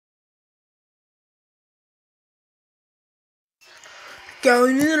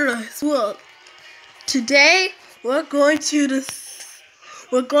GoNoodlers Rule. Today we're going to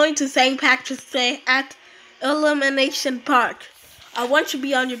St. Patrick's Day at Elimination Park. I want you to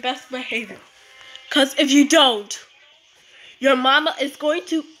be on your best behavior, cause if you don't, your mama is going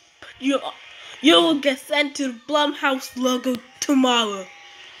to you will get sent to the Blumhouse logo tomorrow.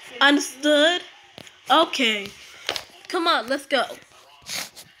 Understood? Okay. Come on, let's go.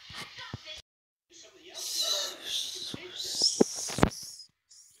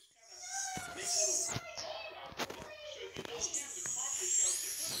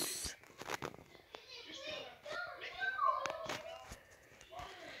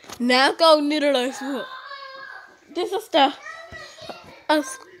 Now GoNoodlers Rule. This is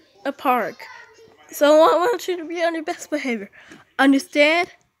a park. So I want you to be on your best behavior.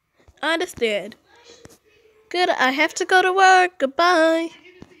 Understand? Understand. Good. I have to go to work. Goodbye.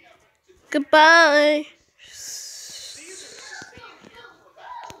 Goodbye.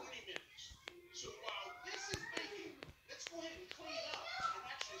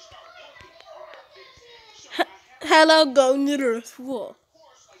 Hello, GoNoodlers Rule.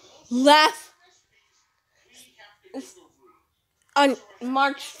 On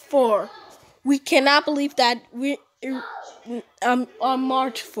March 4, we cannot believe that we on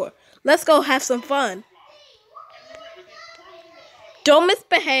March 4. Let's go have some fun. Don't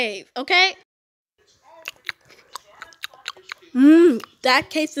misbehave, okay? That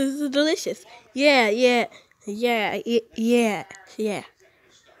cake is delicious. Yeah. Maybe.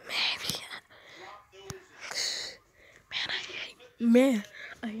 Man,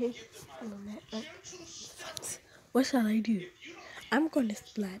 I hate what shall I do? I'm gonna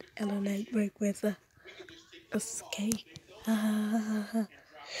splat Ellenite break with a cake.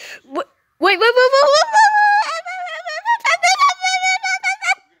 Wait.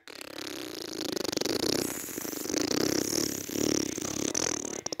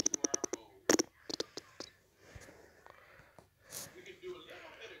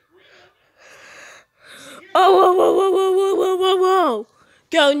 Whoa.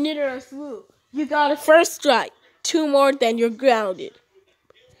 GoNoodlers Rule. You got a first strike. 2 more, then you're grounded.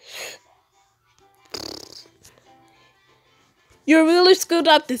 You really screwed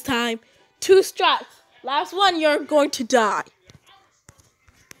up this time. 2 strikes. Last one, you're going to die.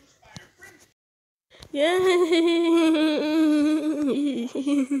 Yeah.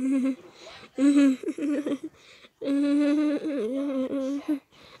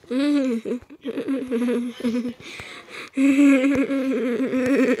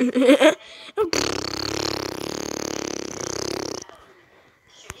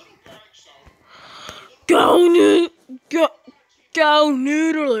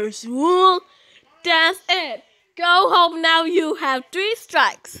 GoNoodlers Rule. That's it. Go home now. You have 3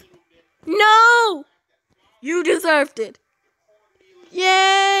 strikes. No! You deserved it. Yay!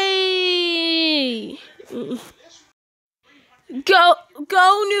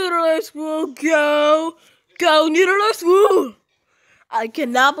 GoNoodlers Rule. GoNoodlers Rule. I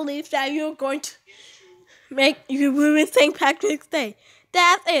cannot believe that you're going to make you ruin St. Patrick's Day.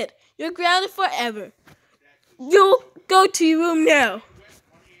 That's it. You're grounded forever. You'll go to your room now.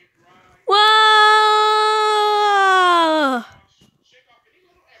 Whoa!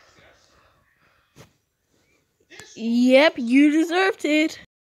 Yep, you deserved it.